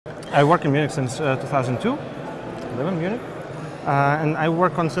I work in Munich since 2002. I live in Munich. And I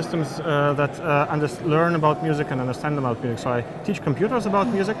work on systems that learn about music and understand about music. So I teach computers about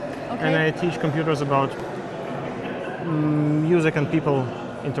music, and I teach computers about music and people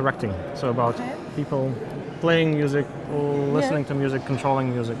interacting. So about people playing music, listening to music,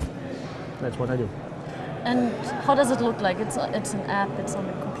 controlling music. That's what I do. And how does it look like? It's an app, it's on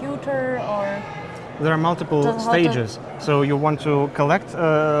a computer, or? There are multiple stages. So you want to collect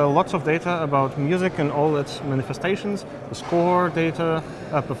lots of data about music and all its manifestations, the score data,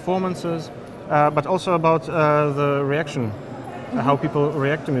 performances, but also about the reaction, how people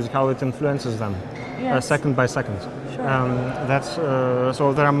react to music, how it influences them, second by second. Sure.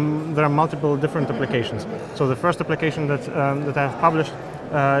 So there are multiple different applications. So the first application that I've published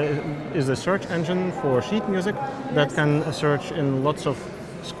is a search engine for sheet music that can search in lots of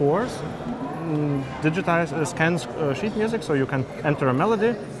scores. Scans sheet music, so you can enter a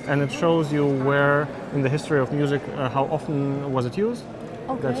melody and it shows you where in the history of music how often was it used.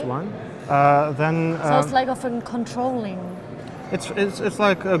 That's one. So it's like often controlling. It's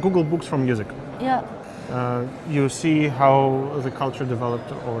like Google Books for music. Yeah. You see how the culture developed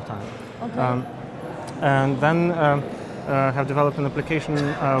over time. And then have developed an application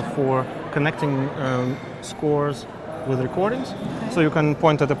for connecting scores with recordings. So you can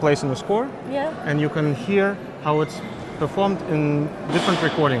point at a place in the score, and you can hear how it's performed in different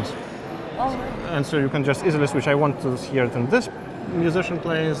recordings. And so you can just easily switch. I want to hear it in this musician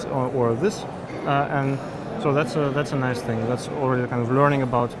plays or this, and so that's a nice thing. That's already kind of learning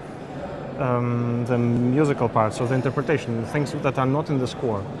about the musical part, so the interpretation, things that are not in the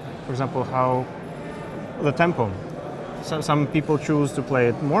score. For example, how the tempo. So some people choose to play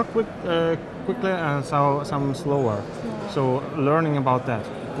it more quickly and some slower. So learning about that,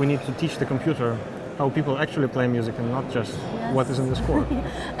 we need to teach the computer how people actually play music and not just what is in the score.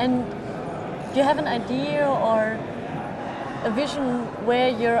 And do you have an idea or a vision where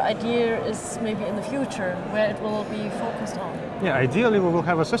your idea is maybe in the future, where it will be focused on? Yeah, ideally we will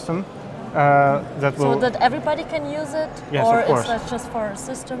have a system that will... So that everybody can use it? Yes, or of course. Is that just for a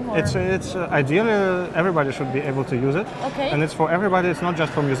system? Or? It's ideally everybody should be able to use it. And it's for everybody, it's not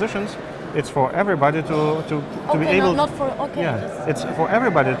just for musicians, it's for everybody to be able... Not for... it's for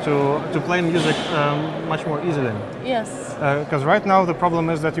everybody to play music much more easily. Yes. Because right now the problem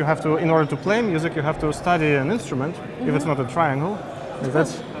is that you have to, in order to play music, you have to study an instrument, if it's not a triangle.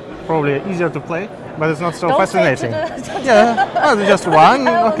 That's probably easier to play, but it's not so fascinating. Just one,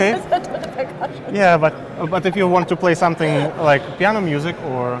 okay. Yeah, but if you want to play something like piano music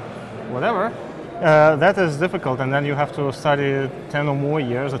or whatever, that is difficult, and then you have to study 10 or more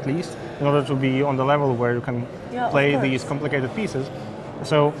years at least in order to be on the level where you can play these complicated pieces.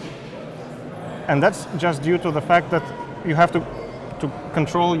 So, and that's just due to the fact that you have to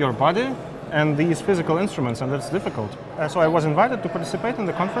control your body and these physical instruments, and that's difficult. So I was invited to participate in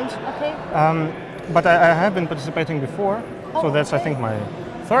the conference, but I have been participating before, so that's I think my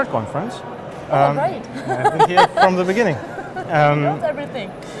third conference. Right. I've been here from the beginning. Not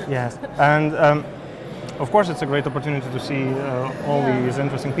everything. Yes, and of course it's a great opportunity to see all these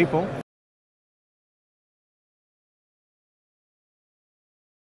interesting people.